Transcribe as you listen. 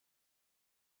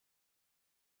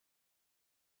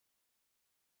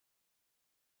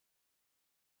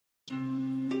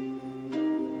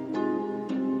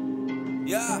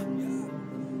Ja.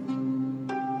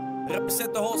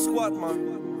 Represent the whole squad, man.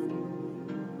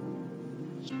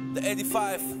 The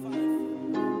 85.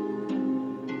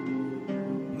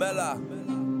 Mellah.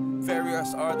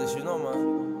 Various artists, you know,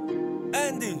 man.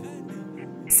 Andy.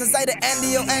 Ze zeiden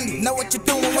Andy, oh Andy, know what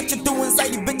you doing, say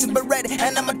you bitches be ready.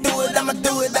 And I'ma do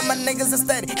it, and my niggas are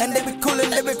steady. And they be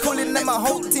coolin', and my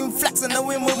whole team flexin'. And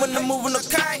we moving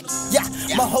okay. Yeah,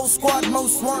 my whole squad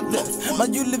most wanted. Maar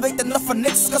jullie weten nog van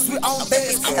niks, cause we on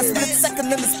this. And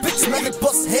SplitSecond in this bitch, man, they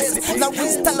bust hits. Now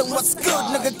Weez tellin' what's good,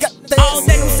 nigga, got this. All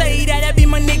they don't say that I be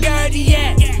my nigga already,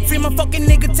 yeah. Free my fucking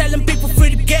nigga, tellin' people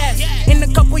free the gas. In a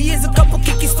couple years, a couple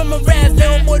kickies from a rap.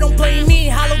 Little boy don't play me,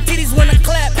 hollow titties when I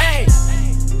clap, hey.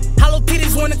 Hollow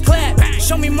titties wanna clap.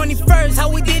 Show me money first, how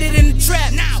we did it in the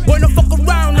trap. Wanna fuck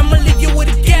around, I'ma leave you with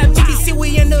a gap. GDC,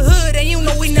 we in the hood, and you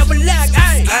know we never lack.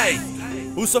 Hey,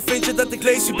 hoezo vind je dat ik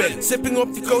lazy ben? Sipping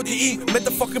op die codeïne met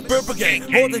de fucking purple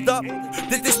gang. Hold it up,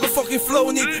 dit is mijn fucking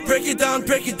flow niet. Break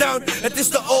it down. Het is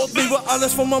de old me, we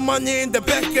alles voor mijn money in de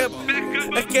backup.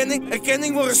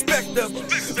 Erkenning, we respect up.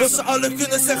 We z'n allen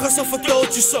kunnen zeggen alsof het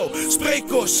Loowtjuh zo.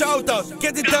 Spreekkoor, shout-out,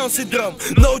 get it down syndroom.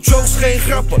 No jokes, geen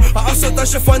grappen, maar afstand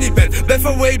als je funny bent. Ben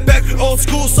van way back, old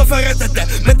school, zo van retete.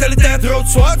 Mentaliteit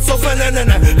rood-zwart, zo van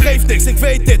na. Geef niks, ik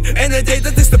weet dit, NED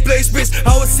dat is de place bitch.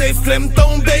 Hou het safe,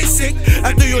 klemtoon basic.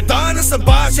 Uit de Jordaan is een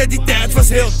baas, ja die tijd was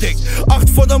heel dik. 8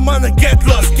 voor de mannen, get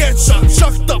lost, get shot.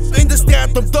 Schacht op, in de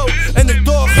straat op dood en ik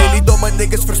doorga. Jullie domme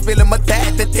niggas verspillen mijn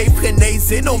tijd. Het heeft geen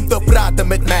zin om te praten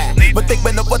met mij. Want ik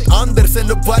ben op wat anders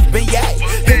en op wat ben jij?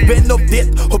 Ik ben op dit,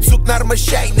 op zoek naar mijn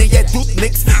shine. En jij doet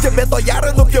niks, je bent al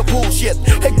jaren op je bullshit.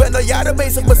 Ik ben al jaren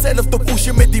bezig mezelf te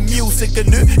pushen met die music. En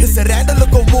nu is er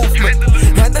eindelijk een movement.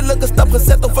 Eindelijk een stap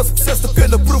gezet om van succes te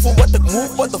kunnen proeven. Wat ik move,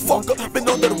 motherfucker.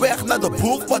 Ben onderweg naar de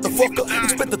boeg, motherfucker. Ik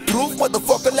spit de troef,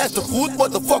 motherfucker. Luister goed,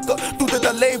 motherfucker. Doe dit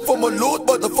alleen voor mijn loot,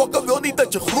 motherfucker. Wil niet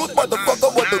dat je groet,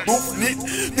 motherfucker. Want het hoeft niet.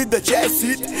 Niet dat jij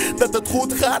ziet dat het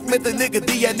goed gaat met de nigga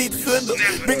die jij niet gunde.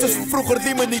 Bitches van vroeger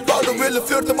die me niet wouden willen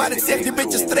flirten. Maar ik zeg die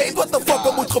bitches straight, what the fuck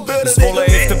er moet gebeuren. Zwolle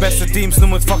heeft de beste teams,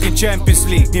 noem het fucking Champions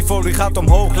League. Niveau die gaat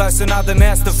omhoog, luister naar de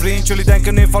NESS, vriend. Jullie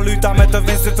denken in valuta met de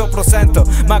winst in veel procenten.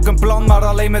 Maak een plan, maar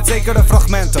alleen met zekere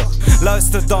fragmenten.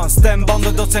 Luister dan,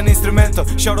 stembanden, dat zijn instrumenten.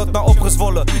 Shout-out naar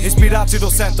opgezwollen,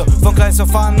 inspiratiedocenten. Van kleins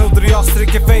af aan 038, strik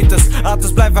je veters.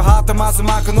 Haters blijven haten, maar ze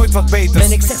maken nooit wat beters.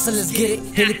 Man, ik zeg ze, let's get it.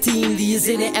 Hele team die je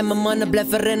zin in. En mijn mannen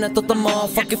blijven rennen tot de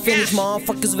motherfucking finish.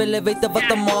 Motherfuckers willen weten wat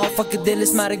de motherfucking deal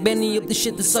is. Maar ik ben niet op de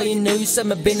shit, dus zal je neus en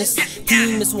mijn binnens.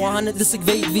 Team is 100, dus ik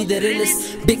weet wie de real is.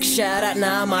 Big shout out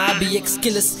naar mijn ABX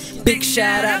killers. Big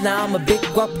shout out naar mijn big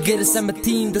guap getters. En mijn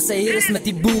team, dus hij is met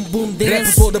die boom boom dinges.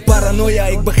 Rappen voor de paranoia,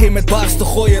 ik begin met bars te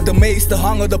gooien. De meesten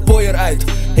hangen de pooier uit.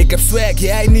 Ik heb swag,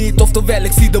 jij niet, oftewel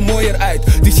ik zie er mooier uit.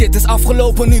 Die shit is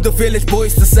afgelopen nu de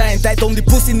VillageBoys te zijn. Tijd om die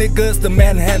pussy niggas te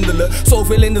manhandelen.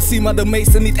 Zoveel in de scene, maar de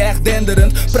meesten niet echt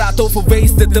denderend. Praat over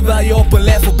wasted terwijl je op een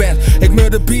level bent. Ik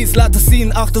murder beats laten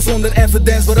zien achter zonder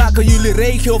evidence. We raken jullie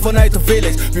regio vanuit de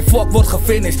village. Wie fuck wordt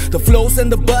gefinished. De flows en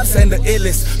de bars en de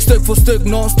illis. Stuk voor stuk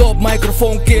non-stop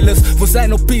microphone killers. We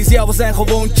zijn op peace, ja we zijn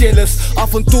gewoon chillers.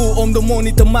 Af en toe om de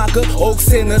money te maken, ook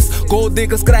zinners. Gold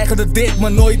diggers krijgen de dik,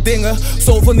 maar nooit dingen.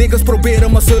 Zoveel niggas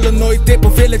proberen, maar zullen nooit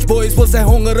tippen. VillageBoys, we zijn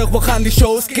hongerig, we gaan die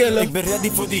shows killen. Ik ben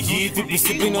ready voor die heat, we be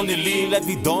sipping on the lean. Let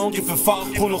we don't give a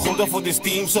fuck, gewoon nog goed voor dit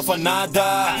team, zo van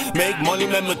nada. Make money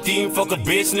met mijn team, fuck a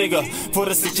bitch nigga. Voor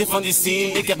een stukje van die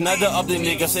scene, ik heb nada op die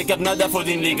niggas. Ik heb nada voor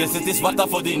die niggas, het is wat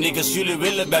voor die niggas. Jullie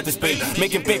willen buiten spelen,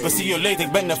 making paper, see you later.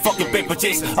 Ik ben een fucking paper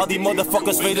chase. Al die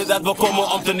motherfuckers weten dat we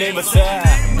komen om te nemen,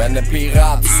 ben een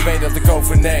piraat, dus weet dat ik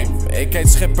overneem. Ik heet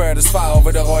Schipper, dus vaar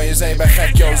over de rode zee. Ben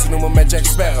gek, yo, ze noemen me Jack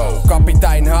Sparrow.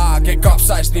 Kapitein Haak, ik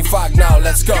capsize niet vaak, nou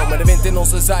let's go. Met de wind in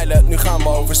onze zeilen, nu gaan we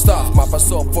overstag. Maar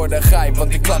pas op voor de grijp, want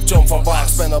die klapt John van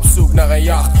Bars. Ben op zoek naar een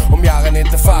jacht, om jaren in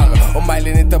te varen. Om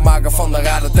mijlen in te maken, van de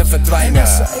radar te verdwijnen. En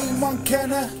als ze één man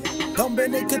kennen, dan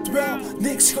ben ik het wel.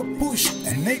 Niks gepusht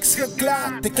en niks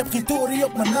geklaagd. Ik heb geen Turi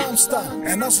op mijn naam staan.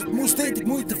 En als het moest, deed ik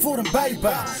moeite voor een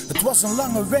bijbaan. Het was een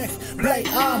lange weg, blij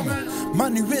aan me.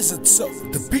 Maar nu is het zo,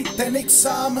 de beat en ik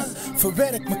samen.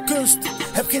 Verwerk mijn kunst,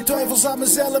 heb geen twijfels aan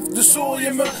mezelf. Dus hoor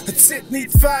je me, het zit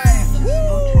niet fijn.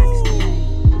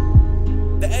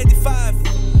 De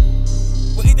 85.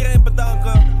 Voor iedereen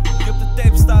bedanken die op de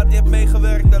tape staat, die heeft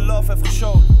meegewerkt en love heeft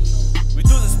geshowd.